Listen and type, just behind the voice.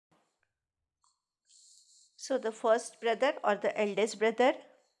So the first brother or the eldest brother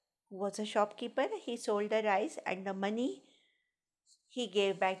was a shopkeeper. He sold the rice and the money he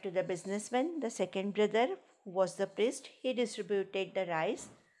gave back to the businessman. The second brother, who was the priest, he distributed the rice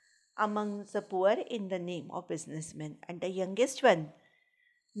among the poor in the name of businessmen. And the youngest one,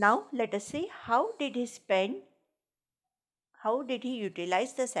 now let us see how did he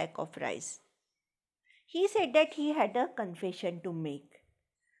utilize the sack of rice. He said that he had a confession to make.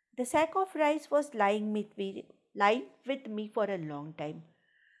 The sack of rice was lying with me for a long time.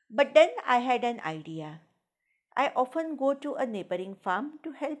 But then I had an idea. I often go to a neighboring farm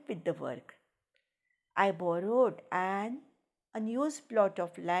to help with the work. I borrowed an unused plot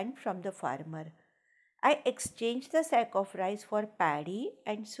of land from the farmer. I exchanged the sack of rice for paddy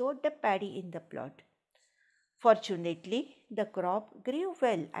and sowed the paddy in the plot. Fortunately, the crop grew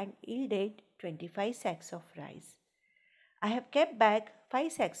well and yielded 25 sacks of rice. I have kept back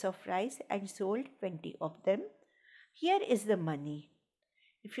 5 sacks of rice and sold 20 of them. Here is the money.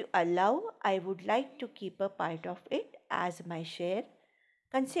 If you allow, I would like to keep a part of it as my share,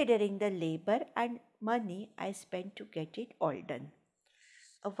 considering the labor and money I spent to get it all done.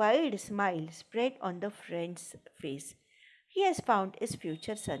 A wide smile spread on the friend's face. He has found his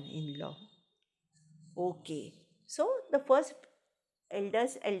future son in law. Okay. So the first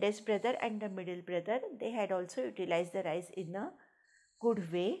eldest brother and the middle brother, they had also utilized the rice in a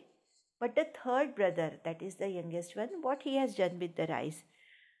good way. But the third brother, that is the youngest one, what he has done with the rice?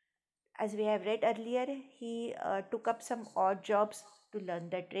 As we have read earlier, he took up some odd jobs to learn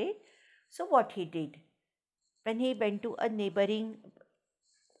the trade. So what he did? When he went to a neighboring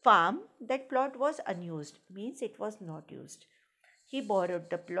farm, that plot was unused, means it was not used. He borrowed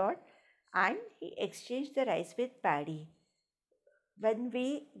the plot and he exchanged the rice with paddy. When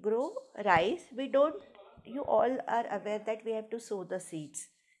we grow rice, we don't, you all are aware that we have to sow the seeds,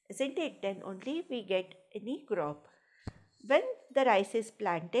 isn't it? Then only we get any crop. When the rice is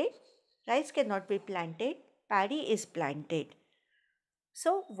planted, rice cannot be planted, paddy is planted.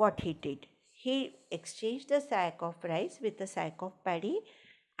 So, what he did? He exchanged the sack of rice with the sack of paddy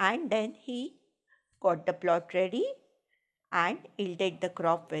and then he got the plot ready and yielded the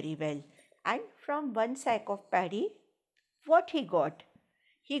crop very well. And from one sack of paddy, what he got?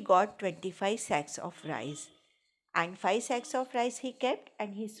 He got 25 sacks of rice and 5 sacks of rice he kept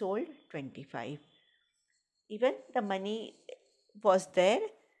and he sold 25. Even the money was there,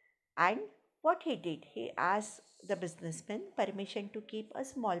 and what he did, he asked the businessman permission to keep a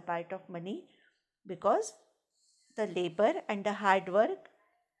small part of money because the labor and the hard work,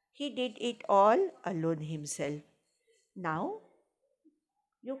 he did it all alone himself. Now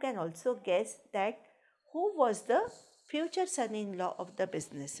you can also guess that who was the future son in law of the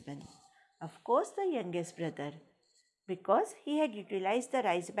businessman. Of course, the youngest brother, because he had utilized the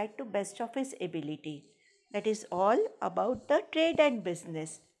rice bag to best of his ability. That is all about the trade and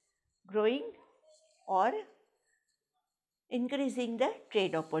business, growing or increasing the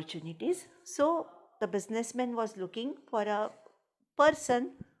trade opportunities. So the businessman was looking for a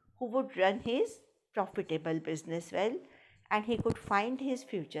person who would run his profitable business well and he could find his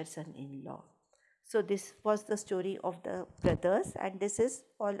future son in law. So this was the story of the brothers, and this is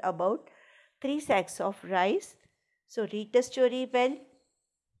all about 3 sacks of rice. So read the story well,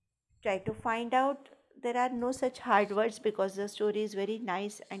 try to find out. There are no such hard words because the story is very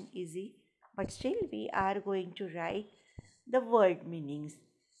nice and easy, but still we are going to write the word meanings.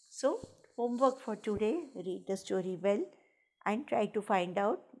 So homework for today, read the story well and try to find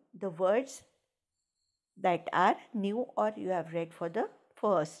out the words that are new or you have read for the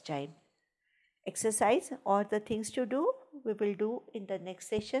first time. Exercise or the things to do we will do in the next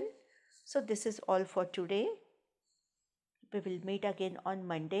session. So this is all for today. We will meet again on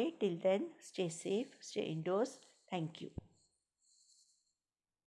Monday. Till then, stay safe, stay indoors. Thank you.